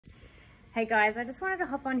Hey guys, I just wanted to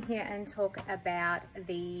hop on here and talk about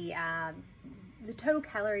the total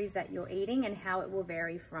calories that you're eating and how it will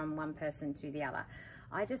vary from one person to the other.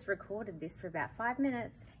 I just recorded this for about 5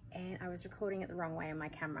 minutes and I was recording it the wrong way on my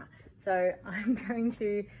camera. So I'm going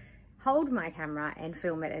to hold my camera and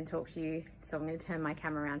film it and talk to you. So I'm going to turn my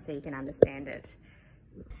camera around so you can understand it.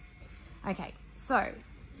 Okay, so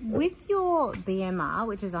with your BMR,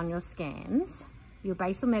 which is on your scans, your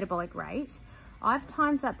basal metabolic rate, I've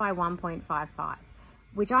times that by 1.55,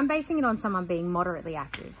 which I'm basing it on someone being moderately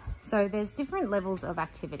active. So there's different levels of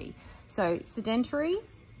activity. So sedentary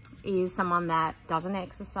is someone that doesn't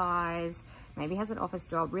exercise, maybe has an office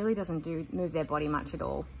job, really doesn't move their body much at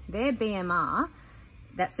all. Their BMR,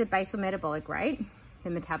 that's their basal metabolic rate,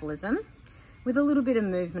 their metabolism, with a little bit of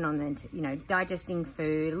movement on them, digesting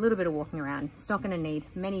food, a little bit of walking around. It's not going to need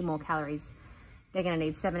many more calories. They're going to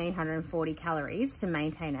need 1,740 calories to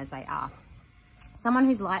maintain as they are. Someone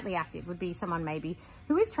who's lightly active would be someone maybe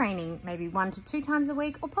who is training maybe 1 to 2 times a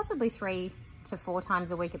week or possibly 3 to 4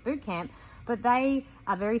 times a week at boot camp, but they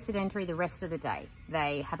are very sedentary the rest of the day.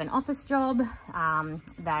 They have an office job,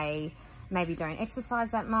 they maybe don't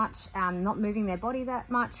exercise that much, not moving their body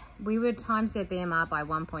that much. We would times their BMR by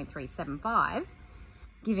 1.375,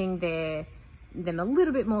 giving them a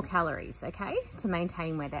little bit more calories, okay, to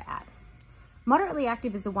maintain where they're at. Moderately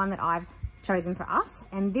active is the one that I've chosen for us,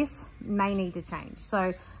 and this may need to change.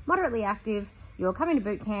 So moderately active, you're coming to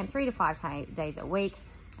boot camp 3 to 5 days a week.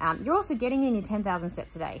 You're also getting in your 10,000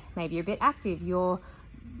 steps a day. Maybe you're a bit active, you're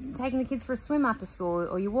taking the kids for a swim after school,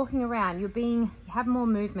 or you're walking around, you have more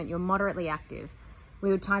movement, you're moderately active. We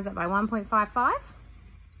would times that by 1.55,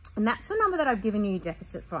 and that's the number that I've given you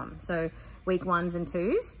deficit from. So week 1s and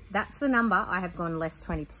 2s, that's the number I have gone less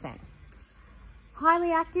 20%.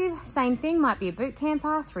 Highly active, same thing, might be a boot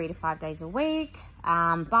camper, 3 to 5 days a week,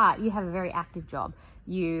 but you have a very active job.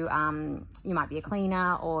 You might be a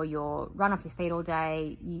cleaner, or you're run off your feet all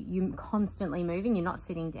day, you're constantly moving, you're not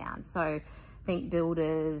sitting down. So think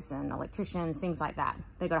builders and electricians, things like that.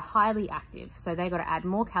 They've got a highly active, so they've got to add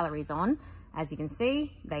more calories on. As you can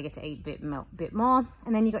see, they get to eat a bit more.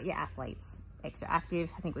 And then you've got your athletes, extra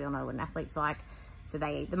active. I think we all know what an athlete's like, so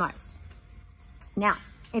they eat the most. Now,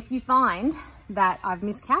 if you find that I've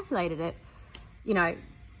miscalculated it,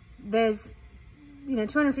 there's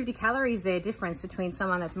 250 calories there difference between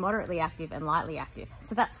someone that's moderately active and lightly active.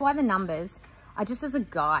 So that's why the numbers are just as a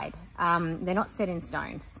guide. They're not set in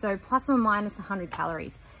stone. So plus or minus 100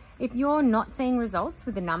 calories. If you're not seeing results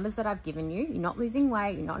with the numbers that I've given you, you're not losing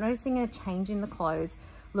weight, you're not noticing a change in the clothes,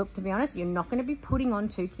 look, to be honest, you're not going to be putting on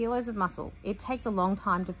 2 kilos of muscle. It takes a long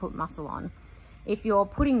time to put muscle on. If you're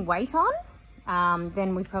putting weight on,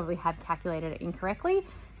 then we probably have calculated it incorrectly.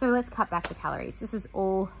 So let's cut back the calories. This is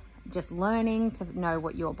all just learning to know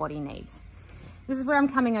what your body needs. This is where I'm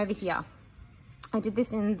coming over here. I did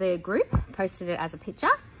this in the group, posted it as a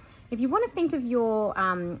picture. If you want to think of your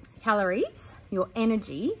calories, your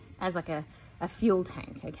energy, as like a fuel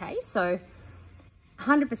tank, okay? So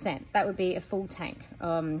 100%, that would be a full tank.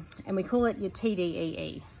 And we call it your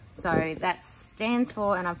TDEE. So that stands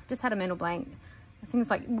for, and I've just had a mental blank,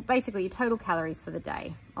 things like basically your total calories for the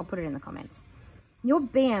day. I'll put it in the comments. Your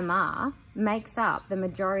BMR makes up the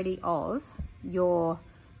majority of your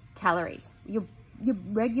calories. Your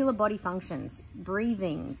regular body functions,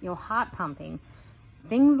 breathing, your heart pumping,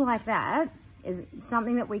 things like that is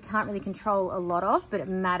something that we can't really control a lot of, but it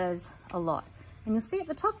matters a lot. And you'll see at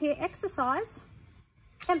the top here, exercise,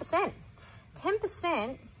 10%.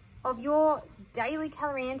 10% of your daily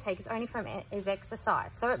calorie intake is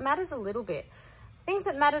exercise. So it matters a little bit. Things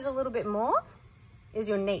that matters a little bit more is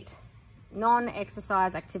your NEAT,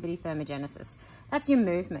 non-exercise activity thermogenesis. That's your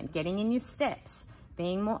movement, getting in your steps,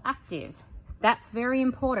 being more active. That's very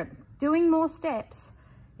important. Doing more steps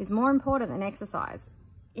is more important than exercise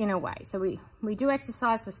in a way. So we do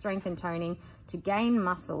exercise for strength and toning to gain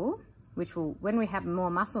muscle, which will, when we have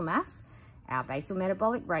more muscle mass, our basal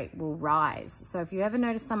metabolic rate will rise. So if you ever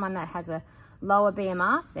notice someone that has a lower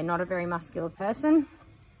BMR, they're not a very muscular person.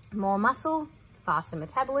 More muscle, faster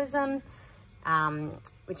metabolism,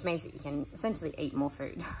 which means that you can essentially eat more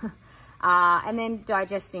food. And then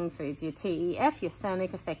digesting foods, your TEF, your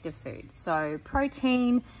thermic effective food. So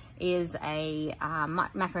protein is a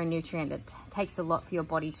macronutrient that takes a lot for your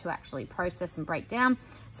body to actually process and break down.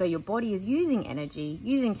 So your body is using energy,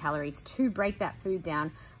 using calories to break that food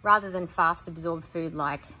down rather than fast absorbed food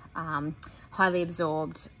like highly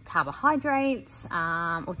absorbed carbohydrates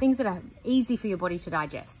or things that are easy for your body to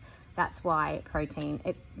digest. That's why protein,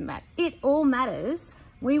 it all matters.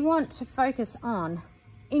 We want to focus on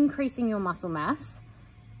increasing your muscle mass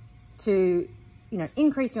to,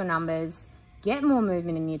 increase your numbers, get more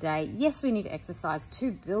movement in your day. Yes, we need to exercise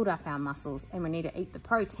to build up our muscles, and we need to eat the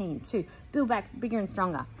protein to build back bigger and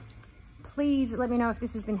stronger. Please let me know if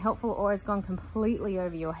this has been helpful or has gone completely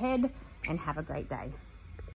over your head, and have a great day.